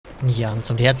Ja, und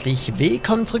somit herzlich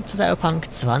willkommen zurück zu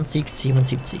Cyberpunk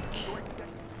 2077.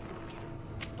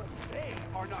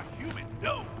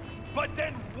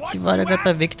 Ich war ja gerade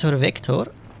bei Vektor.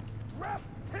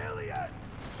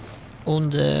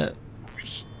 Und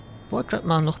ich wollte gerade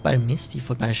mal noch bei Misty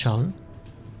vorbeischauen.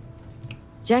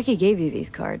 Jackie gave you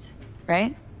these cards,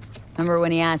 right? Remember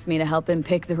when he asked me to help him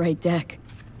pick the right deck?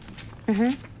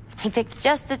 Mm-hmm. He picked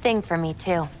just the thing for me,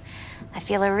 too. I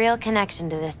feel a real connection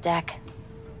to this deck.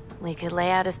 We could lay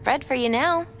out a spread for you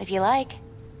now, if you like.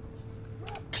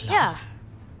 Yeah.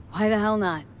 Why the hell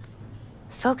not?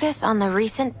 Focus on the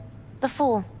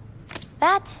Fool.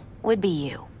 That would be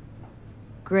you.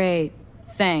 Great.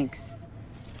 Thanks.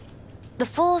 The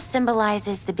Fool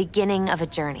symbolizes the beginning of a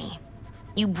journey.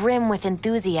 You brim with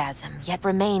enthusiasm, yet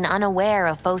remain unaware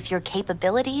of both your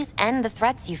capabilities and the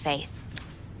threats you face.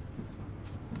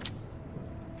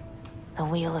 The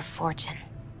Wheel of Fortune.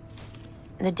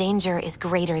 The danger is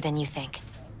greater than you think.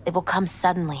 It will come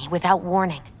suddenly, without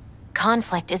warning.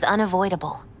 Conflict is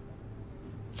unavoidable.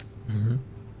 Mm-hmm.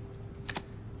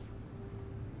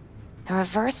 The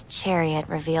reversed chariot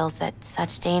reveals that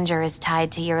such danger is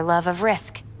tied to your love of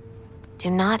risk.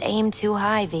 Do not aim too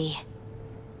high, V.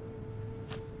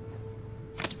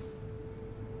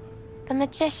 The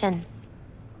Magician.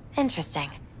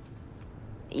 Interesting.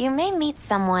 You may meet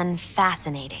someone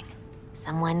fascinating.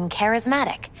 Someone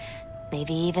charismatic.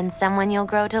 Maybe even someone you'll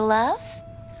grow to love?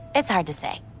 It's hard to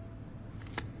say.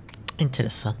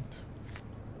 Interessant.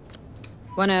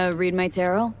 Wanna read my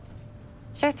tarot?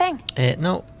 Sure thing.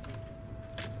 No.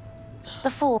 The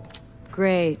Fool.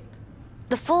 Great.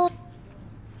 The Fool.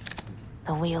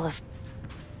 The Wheel of...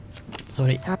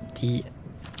 Sorry,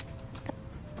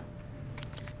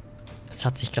 Es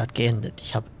hat sich gerade geändert.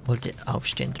 Ich wollte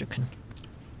aufstehen drücken.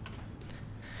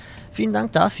 Vielen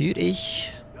Dank dafür.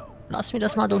 Ich lasse mir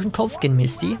das mal durch den Kopf gehen,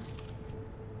 Misty.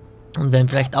 Und wenn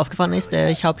vielleicht aufgefallen ist,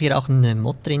 ich habe hier auch eine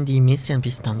Mod drin, die Misty ein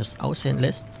bisschen anders aussehen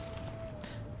lässt.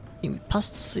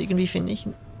 Passt es irgendwie, finde ich,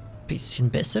 ein bisschen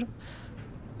besser.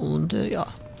 Und ja,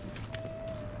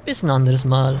 bis ein anderes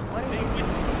Mal.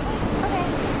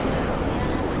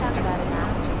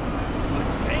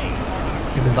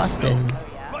 Über was denn?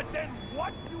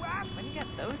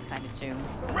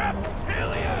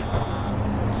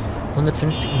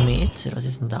 150 Meter, was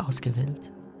ist denn da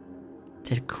ausgewählt?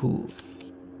 Der Kuh.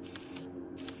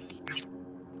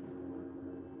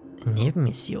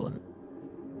 Nebenmission.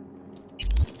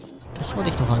 Das wollte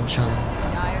ich doch anschauen.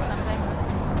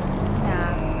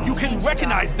 You can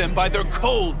recognize them by their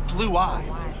cold blue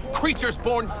eyes. Creatures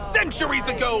born centuries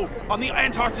ago on the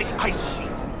Antarctic ice sheet.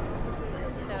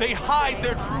 They hide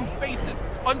their true faces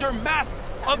under masks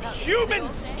of human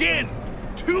skin.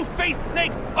 Two-faced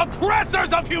snakes,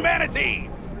 oppressors of humanity!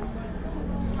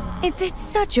 If it's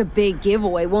such a big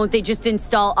giveaway, won't they just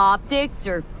install optics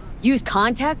or use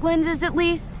contact lenses at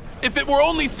least? If it were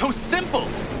only so simple!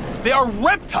 They are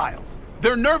reptiles!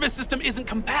 Their nervous system isn't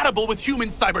compatible with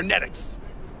human cybernetics.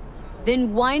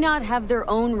 Then why not have their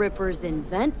own rippers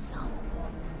invent some?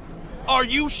 Are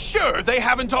you sure they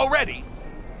haven't already?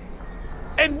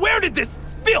 And where did this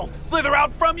filth slither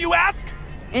out from, you ask?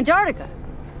 Antarctica.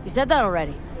 You said that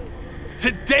already.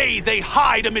 Today they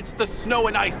hide amidst the snow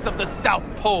and ice of the South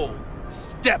Pole,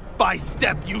 step by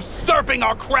step usurping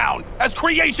our crown as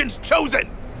creation's chosen.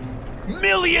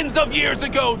 Millions of years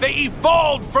ago, they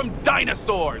evolved from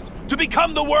dinosaurs to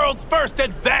become the world's first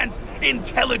advanced,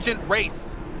 intelligent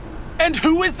race. And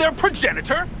who is their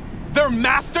progenitor? Their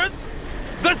masters?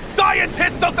 The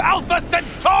scientists of Alpha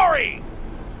Centauri!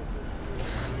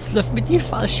 Es läuft mit dir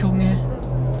falsch, Junge.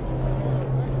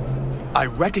 I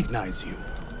recognize you.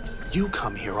 You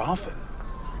come here often.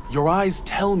 Your eyes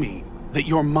tell me that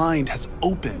your mind has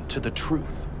opened to the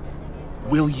truth.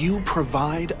 Will you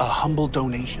provide a humble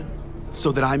donation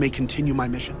so that I may continue my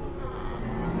mission?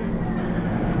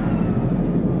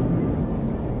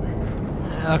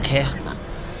 Okay.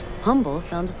 Humble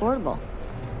sounds affordable.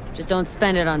 Just don't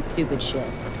spend it on stupid shit.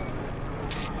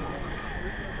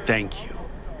 Thank you.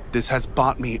 This has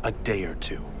bought me a day or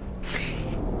two.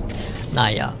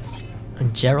 Naja.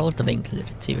 Gerald the Winkler,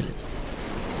 Zivilist.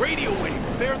 Radio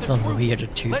waves bear the So ein truth. weirder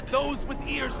Typ. Let those with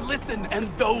ears listen and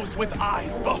those with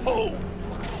eyes behold.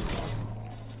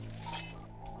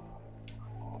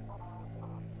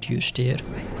 Türsteher.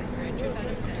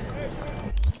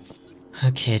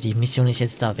 Okay, die Mission ist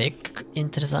jetzt da weg,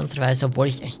 interessanterweise, obwohl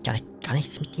ich echt gar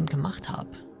nichts mit ihm gemacht habe.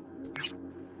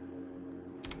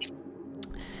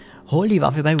 Hol die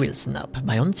Waffe bei Wilson ab.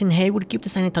 Bei uns in Haywood gibt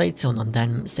es eine Tradition. An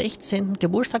deinem 16.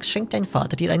 Geburtstag schenkt dein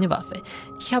Vater dir eine Waffe.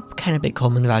 Ich habe keine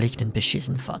bekommen, weil ich einen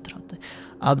beschissenen Vater hatte.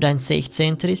 Aber dein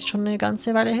 16. ist schon eine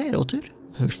ganze Weile her, oder?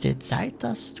 Höchste Zeit,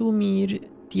 dass du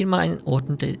dir mal eine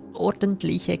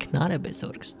ordentliche Knarre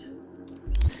besorgst.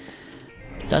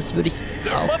 Das würde ich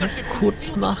auch noch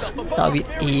kurz machen, da wir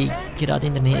gerade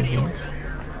in der Nähe sind.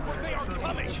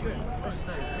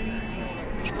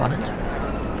 Spannend.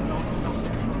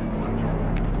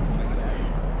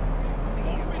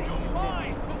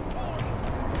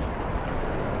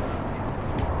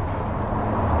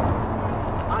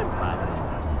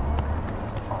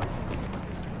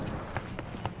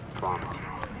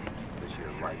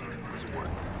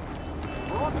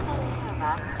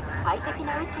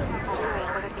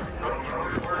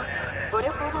 Was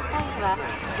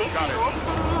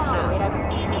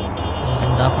ist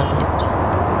denn da passiert?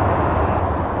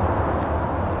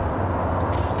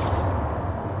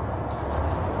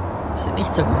 Sieht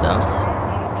nicht so gut aus.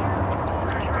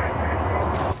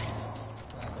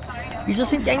 Wieso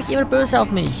sind die eigentlich immer böse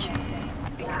auf mich?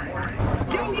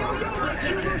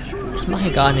 Ich mache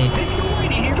hier gar nichts.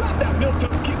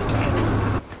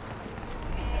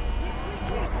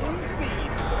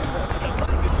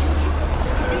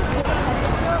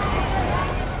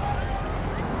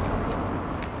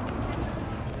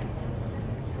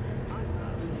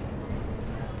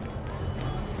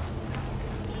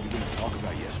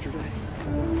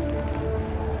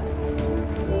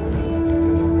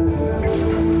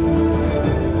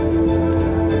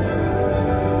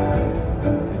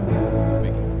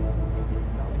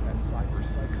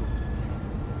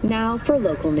 Now for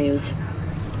local news.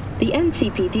 The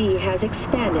NCPD has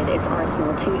expanded its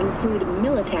arsenal to include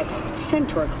Militech's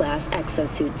Centaur-class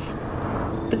exosuits.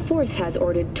 The force has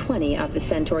ordered 20 of the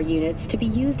Centaur units to be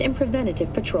used in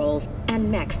preventative patrols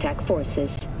and MaxTech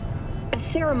forces. A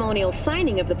ceremonial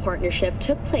signing of the partnership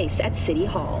took place at City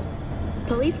Hall.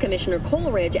 Police Commissioner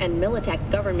Coleridge and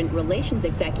Militech Government Relations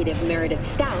Executive Meredith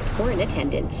Stout were in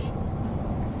attendance.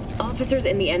 Officers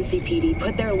in the NCPD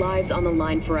put their lives on the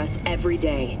line for us every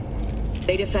day.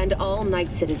 They defend all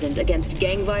Night citizens against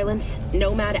gang violence,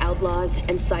 nomad outlaws,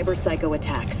 and cyber-psycho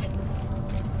attacks.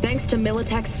 Thanks to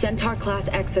Militech's Centaur-class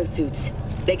exosuits,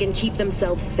 they can keep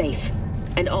themselves safe,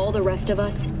 and all the rest of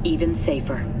us even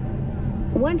safer.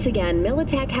 Once again,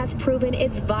 Militech has proven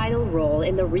its vital role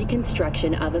in the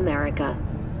reconstruction of America.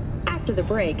 After the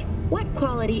break, what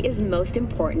quality is most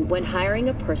important when hiring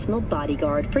a personal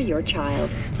bodyguard for your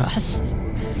child? Was?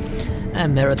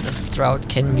 Meredith Stout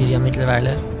kennen wir ja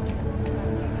mittlerweile.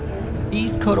 Die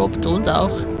ist korrupt und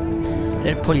auch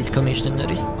der Police Commissioner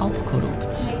ist auch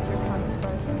korrupt.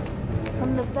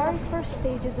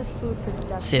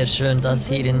 Sehr schön, dass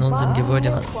hier in unserem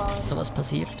Gebäude sowas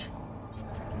passiert.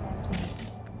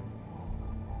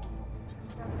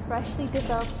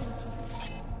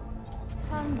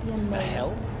 The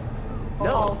hell?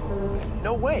 No.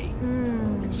 No way.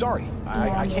 Sorry.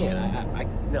 I can't. I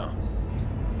no.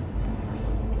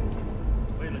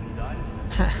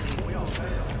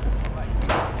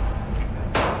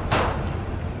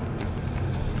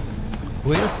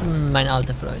 Wilson, mein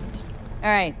alter Freund. All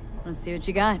right, let's see what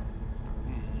you got.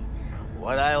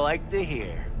 What I like to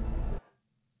hear.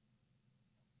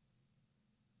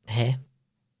 Hä?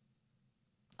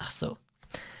 Ach so.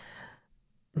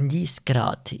 Die ist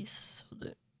gratis,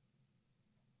 oder?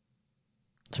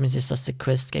 Zumindest ist das der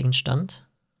Quest-Gegenstand.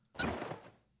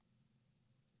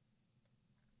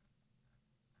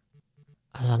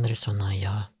 Alles andere ist so,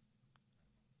 naja.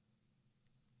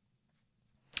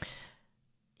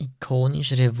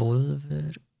 Ikonisch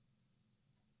Revolver.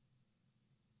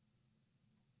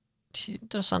 Sieht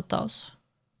interessant aus.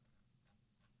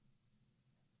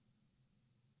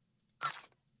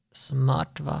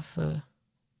 Smartwaffe.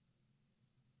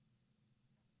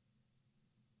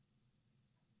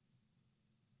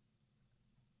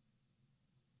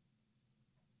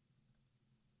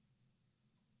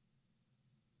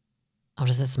 Aber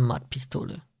das ist eine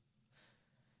Smartpistole.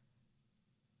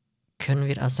 Können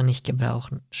wir also nicht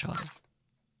gebrauchen. Schade.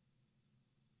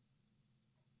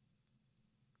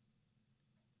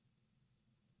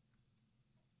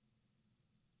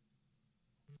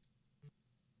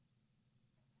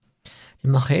 Die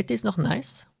Machete ist noch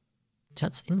nice. Die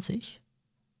hat's in sich.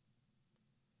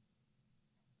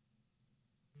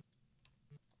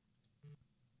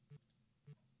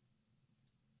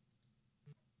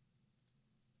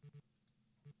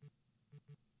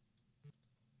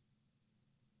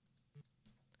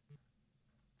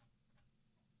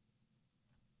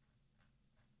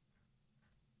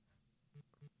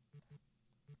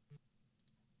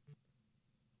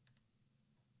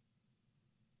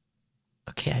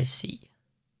 Okay, I see.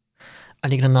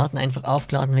 Alle Granaten einfach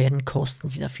aufgeladen werden, kosten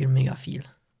sie dafür mega viel.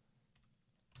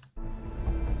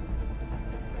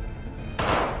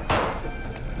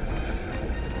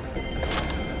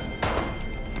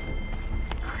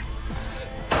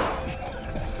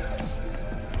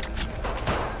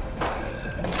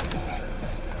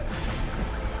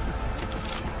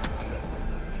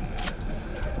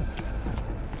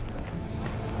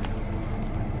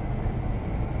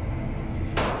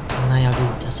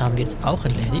 Das haben wir jetzt auch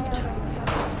erledigt.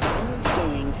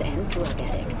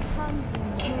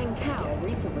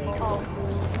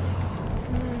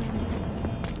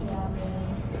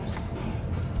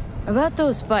 About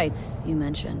those fights you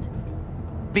mentioned.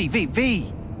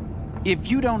 V. If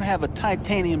you don't have a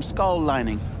titanium skull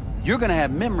lining, you're gonna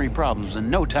have memory problems in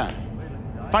no time.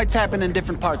 Fights happen in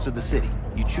different parts of the city.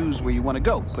 You choose where you want to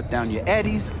go, put down your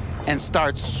eddies, and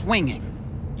start swinging.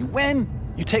 You win,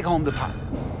 you take home the pot.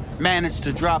 Manage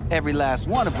to drop every last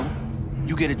one of them,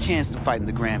 you get a chance to fight in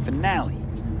the grand finale.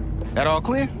 That all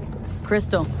clear?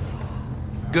 Crystal.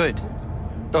 Good.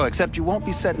 Oh, except you won't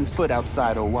be setting foot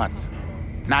outside Owatsu.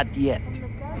 Not yet.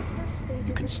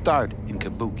 You can start in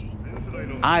Kabuki.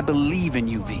 I believe in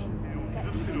you, V.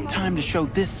 Time to show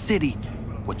this city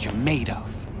what you're made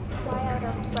of.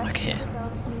 Okay.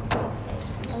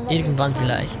 Irgendwann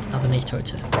vielleicht, aber nicht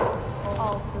heute.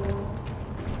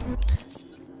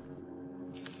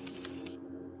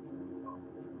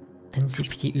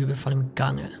 NCPD-Überfall im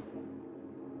Gange.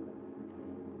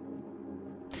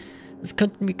 Das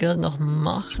könnten wir gerade noch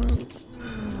machen.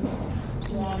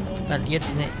 Weil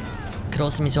jetzt eine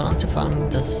große Mission anzufangen,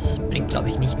 das bringt, glaube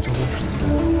ich, nicht so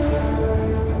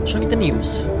viel. Schon wieder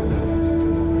News.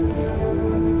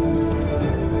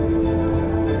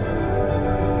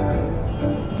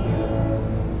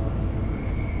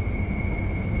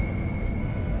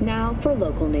 Now for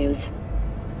local news.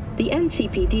 The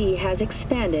NCPD has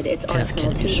expanded its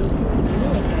arsenal to include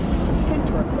Militech's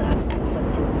Centaur-class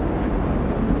exosuits.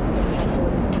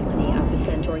 20 of the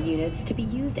Centaur units to be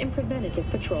used in preventative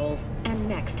patrols and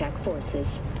Maxtech forces.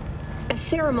 A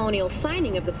ceremonial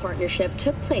signing of the partnership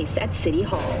took place at City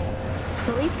Hall.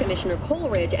 Police Commissioner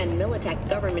Coleridge and Militech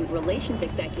Government Relations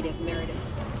Executive Meredith.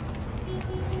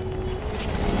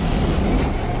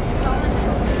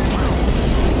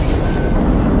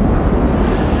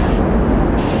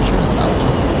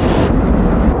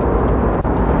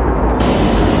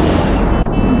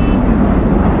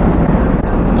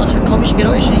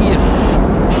 Geräusche hier.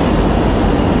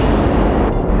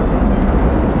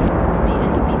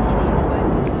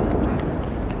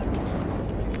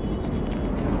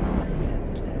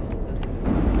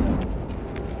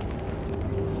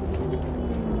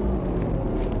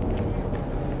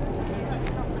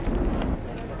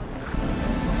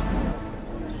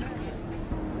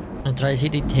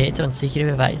 Neutralisiert die Täter und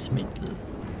sichere Beweismittel.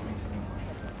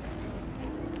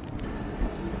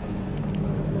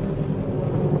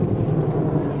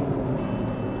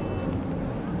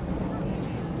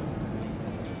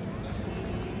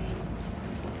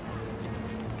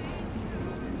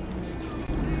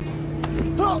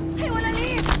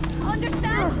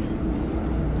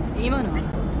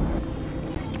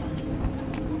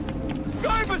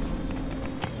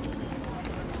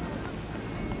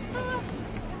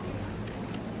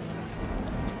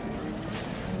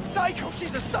 Psycho!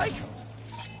 She's a psycho!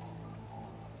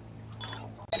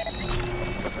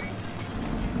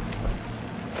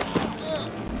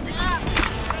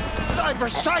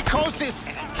 Cyberpsychosis!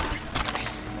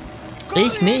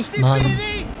 Ich nicht, Mann.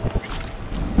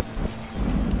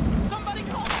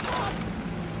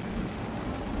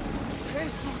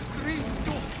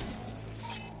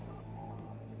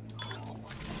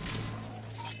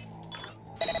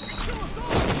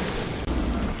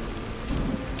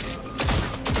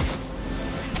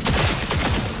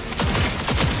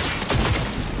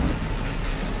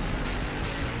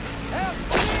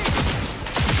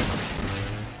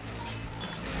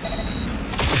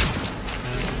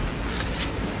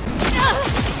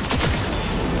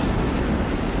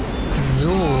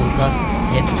 Das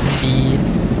hätten wir.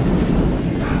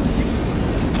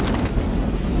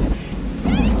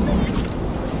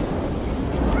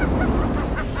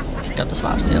 Ich glaube, das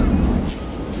war's ja.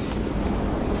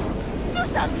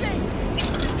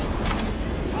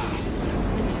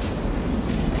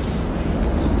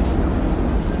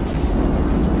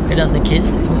 Okay, da ist eine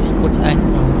Kiste, die muss ich kurz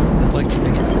einsammeln, bevor ich die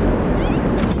vergesse.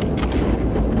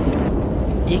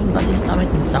 Irgendwas ist da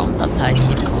mit den Sounddateien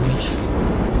hier komisch.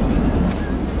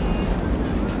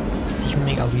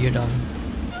 Mega weird an.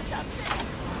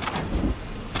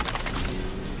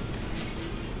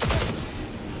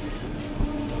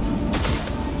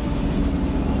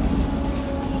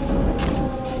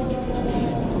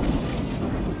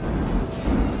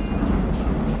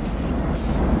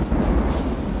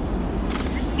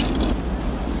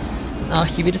 Ein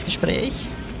archiviertes Gespräch,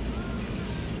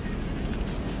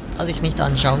 das ich nicht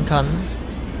anschauen kann.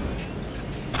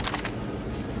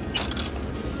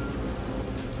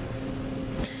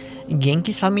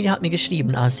 Genkis Familie hat mir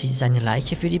geschrieben, als sie seine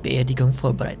Leiche für die Beerdigung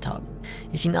vorbereitet haben.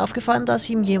 Es ist ihnen aufgefallen, dass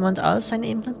ihm jemand all seine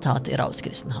Implantate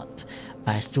herausgerissen hat.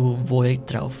 Weißt du, wo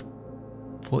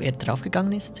er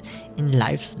draufgegangen ist? In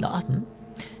Lives Laden.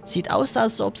 Sieht aus,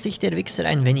 als ob sich der Wichser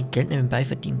ein wenig Geld nebenbei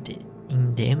verdiente,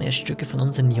 indem er Stücke von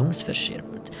unseren Jungs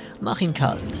verscherbelt. Mach ihn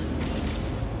kalt.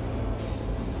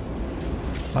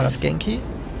 War das Genki?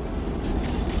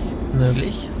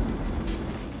 Möglich.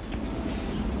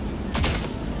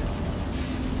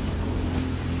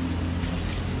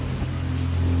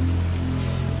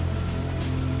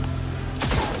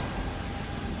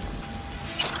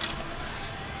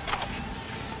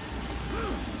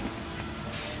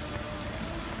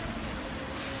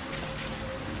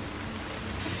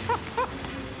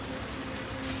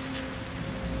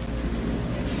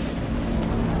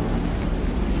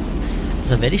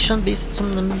 Also werde ich schon bis zum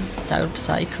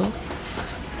Cyberpsycho?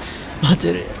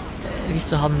 Oder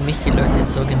wieso haben mich die Leute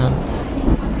jetzt so genannt?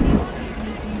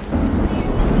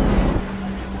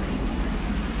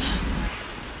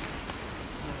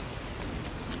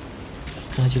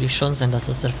 Kann natürlich schon sein, dass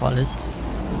das der Fall ist.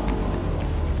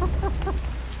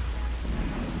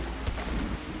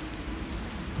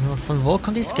 Aber von wo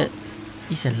kommt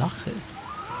diese Lache?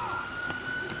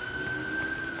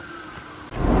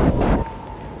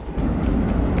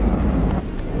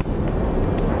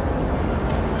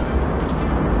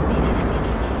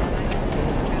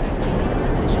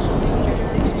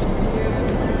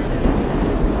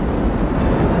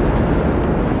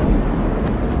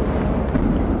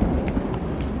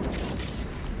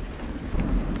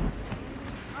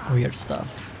 Weird stuff.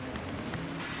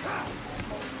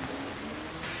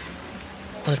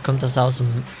 Oder kommt das aus dem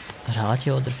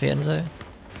Radio oder Fernseher?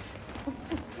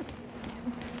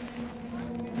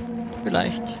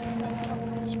 Vielleicht.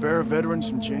 Spare veterans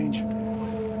some change.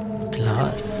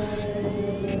 Klar.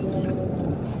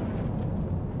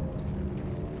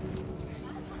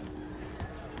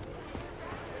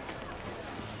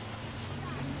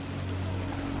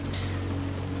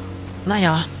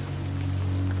 Naja.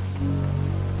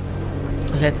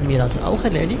 Also hätten wir das auch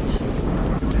erledigt.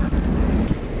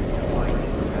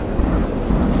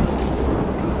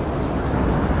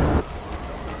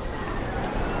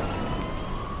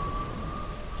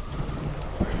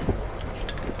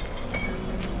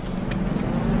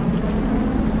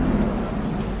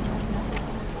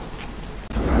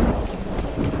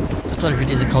 Sorry für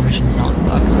diese komischen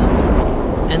Soundbugs.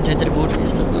 Entweder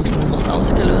ist das durch den Mod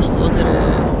ausgelöst oder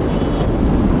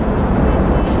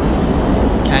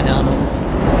keine Ahnung.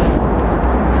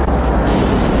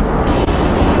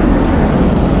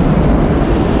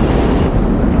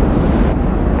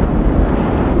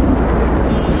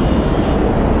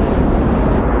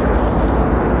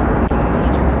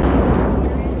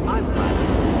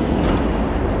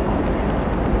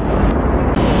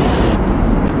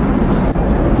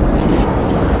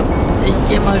 Ich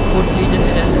gehe mal kurz wieder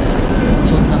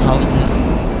zu uns nach Hause.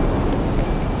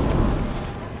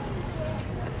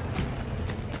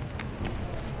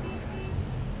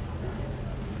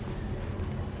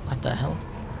 What the hell?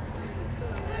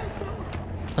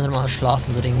 Oder mal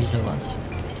schlafen oder irgendwie sowas.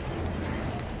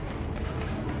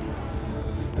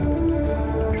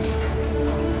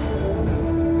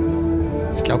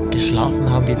 Ich glaube, geschlafen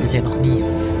haben wir bisher noch nie.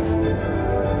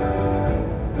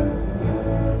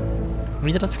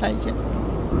 Wieder das gleiche.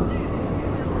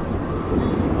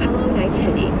 Hello, Night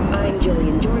City. I'm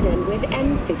Jillian Jordan with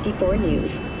N54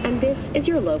 News, and this is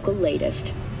your local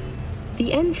latest.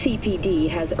 The NCPD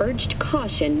has urged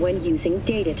caution when using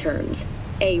data terms.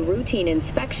 A routine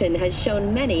inspection has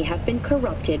shown many have been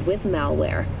corrupted with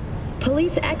malware.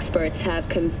 Police experts have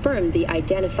confirmed the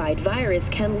identified virus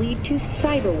can lead to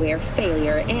cyberware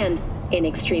failure and, in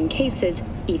extreme cases,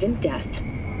 even death.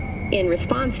 In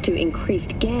response to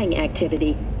increased gang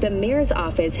activity, the mayor's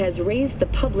office has raised the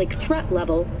public threat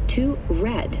level to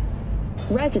red.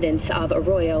 Residents of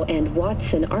Arroyo and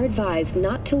Watson are advised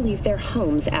not to leave their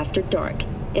homes after dark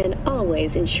and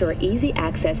always ensure easy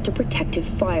access to protective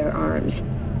firearms.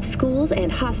 Schools and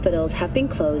hospitals have been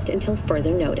closed until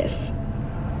further notice.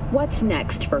 What's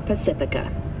next for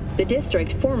Pacifica? The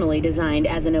district, formerly designed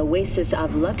as an oasis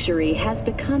of luxury, has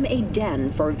become a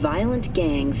den for violent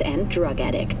gangs and drug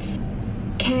addicts.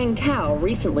 Kang Tao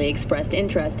recently expressed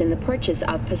interest in the purchase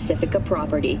of Pacifica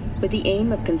property, with the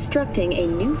aim of constructing a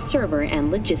new server and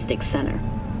logistics center.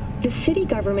 The city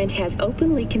government has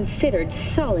openly considered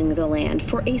selling the land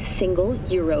for a single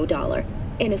 $1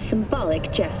 in a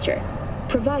symbolic gesture,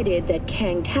 provided that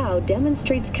Kang Tao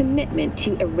demonstrates commitment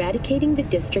to eradicating the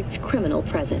district's criminal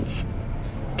presence.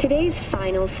 Today's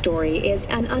final story is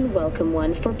an unwelcome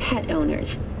one for pet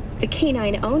owners. The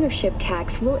canine ownership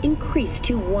tax will increase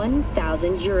to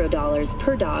 €1,000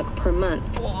 per dog per month.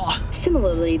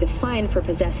 Similarly, the fine for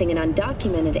possessing an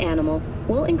undocumented animal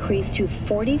will increase to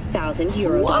 40,000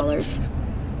 Euro dollars.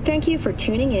 Thank you for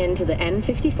tuning in to the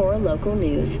N54 local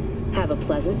news. Have a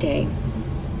pleasant day.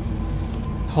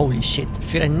 Holy shit,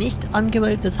 für ein nicht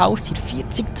angemeldetes Haustier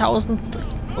 40.000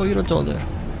 Euro Dollar.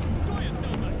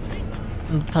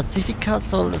 Und Pacifica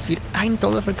soll für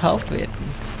 $1 verkauft werden.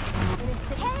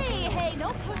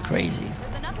 Crazy.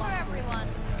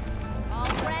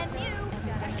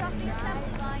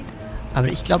 Aber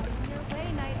ich glaube,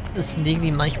 das sind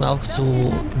irgendwie manchmal auch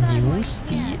so News,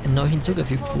 die neu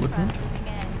hinzugefügt wurden.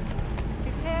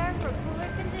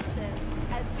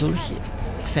 Durch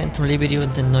Phantom Liberty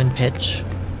und den neuen Patch.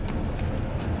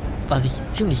 Was ich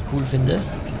ziemlich cool finde.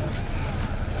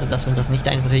 So dass man das nicht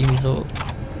einfach irgendwie so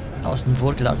außen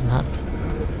vor gelassen hat.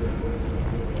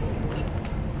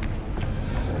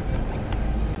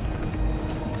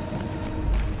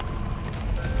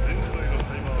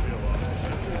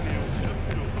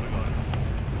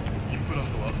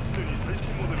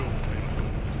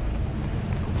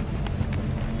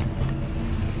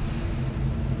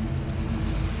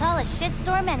 It's all a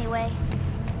shitstorm anyway.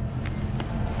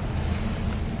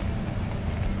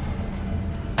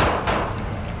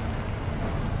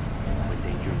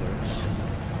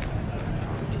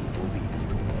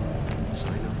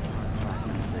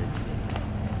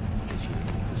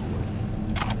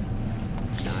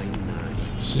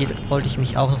 Hier wollte ich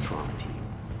mich auch noch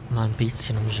mal ein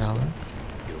bisschen umschauen.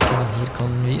 Und hier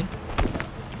kommen wir.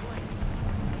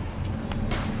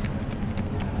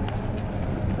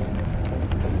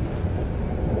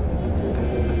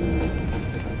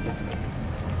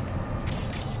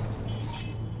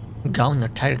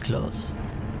 Gauner Teilklos.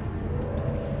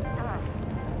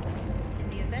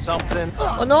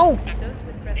 Oh no!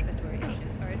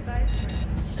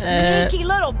 Sneaky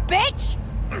little bitch!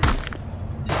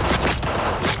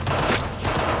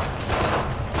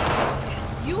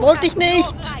 Wollte ich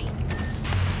nicht!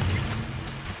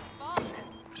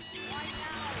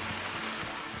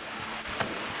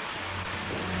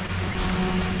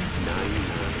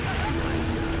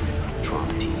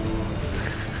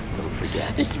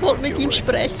 Ich wollte mit ihm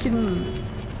sprechen.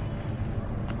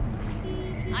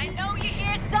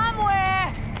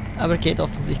 Aber geht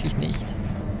offensichtlich nicht.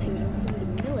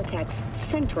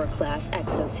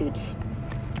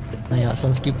 Naja,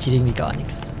 sonst gibt's hier irgendwie gar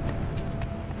nichts.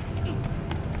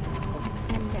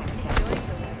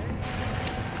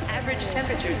 Average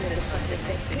temperatures in this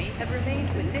Pacific city have remained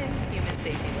within human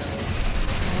safety levels.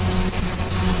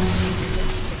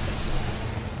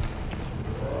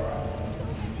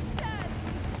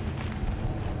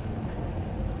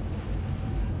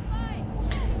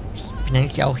 Ich bin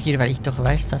eigentlich auch hier, weil ich doch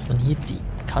weiß, dass man hier die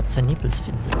Katze Nippels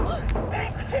findet.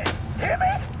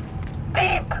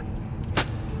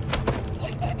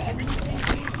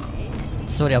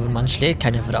 Sorry, aber man schlägt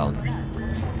keine Frauen.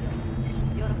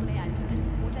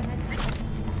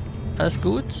 Alles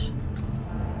gut?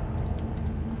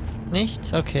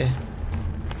 Nicht? Okay.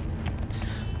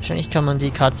 Wahrscheinlich kann man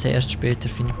die Katze erst später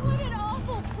finden.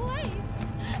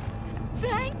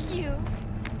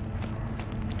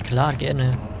 Klar,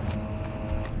 gerne.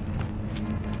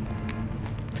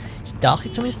 Ich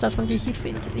dachte zumindest, dass man die hier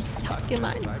findet. Ich hab's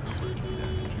gemeint.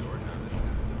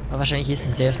 Aber wahrscheinlich ist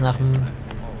es erst nach dem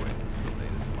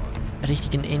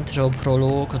richtigen Intro,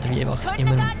 Prolog oder wie auch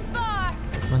immer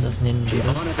man das nennen will.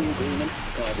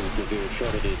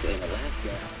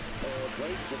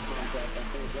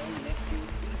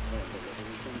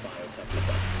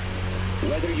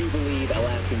 Whether you believe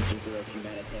Alaskans deserve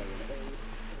humanitarian aid,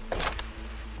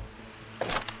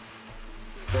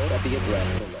 vote at the address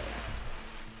below.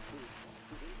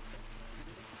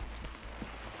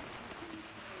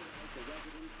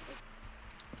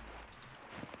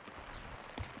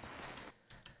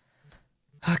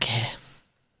 Okay.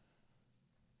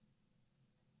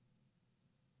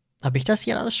 Habe ich das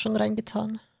hier alles schon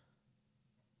reingetan?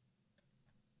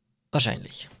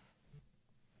 Wahrscheinlich.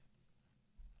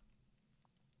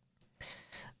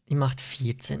 Die macht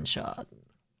 14 Schaden.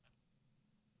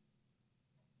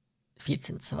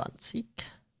 14,20.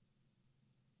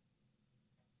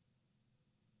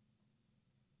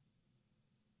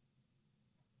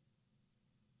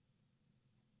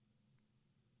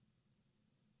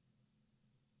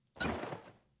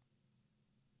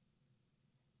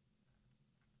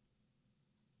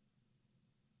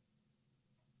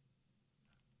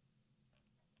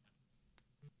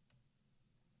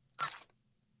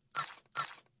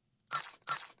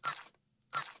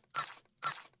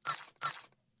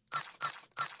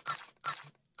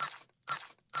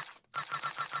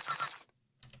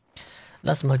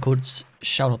 Lass mal kurz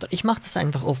schauen, oder? Ich mache das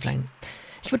einfach offline.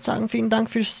 Ich ich würde sagen, vielen Dank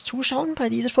fürs Zuschauen bei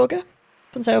dieser Folge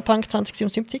von Cyberpunk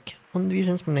 2077. Und wir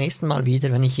sehen uns beim nächsten Mal wieder,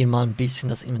 wenn ich hier mal ein bisschen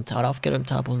das Inventar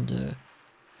aufgeräumt habe und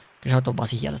geschaut habe,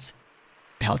 was ich alles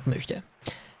behalten möchte.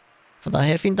 Von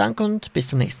daher vielen Dank und bis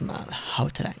zum nächsten Mal.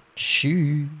 Haut rein.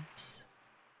 Tschüss.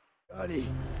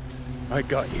 I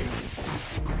got you.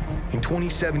 In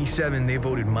 2077, they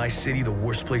voted my city the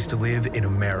worst place to live in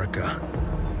America.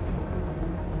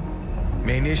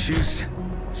 Main issues,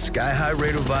 sky-high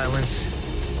rate of violence,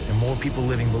 and more people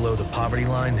living below the poverty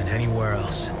line than anywhere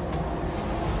else.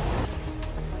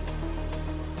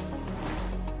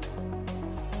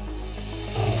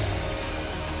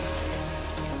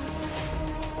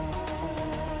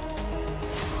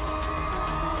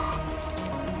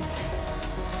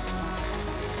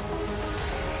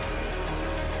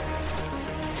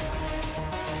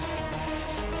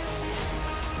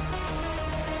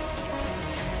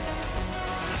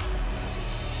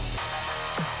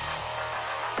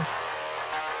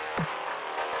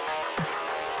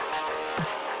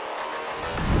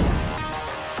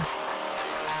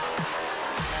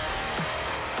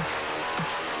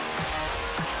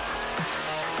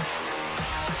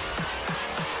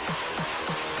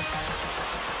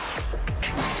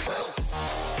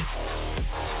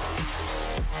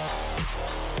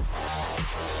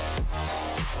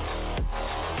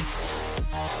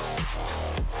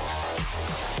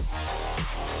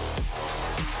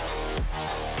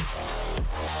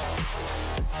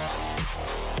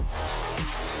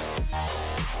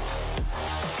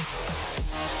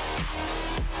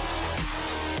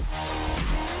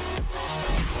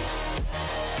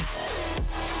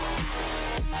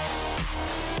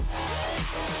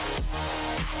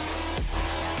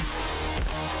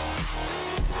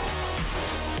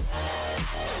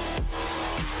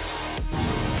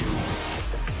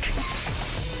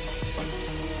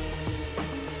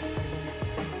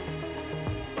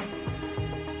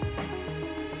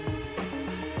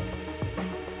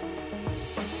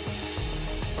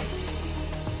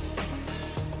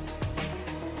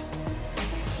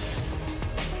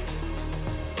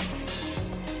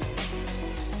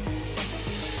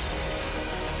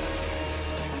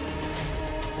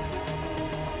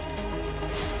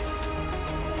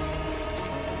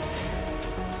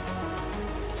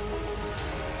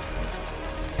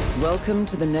 Welcome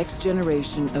to the next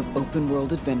generation of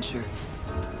open-world adventure.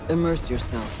 Immerse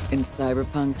yourself in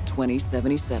Cyberpunk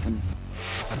 2077.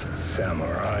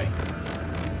 Samurai.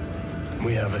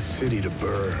 We have a city to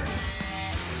burn.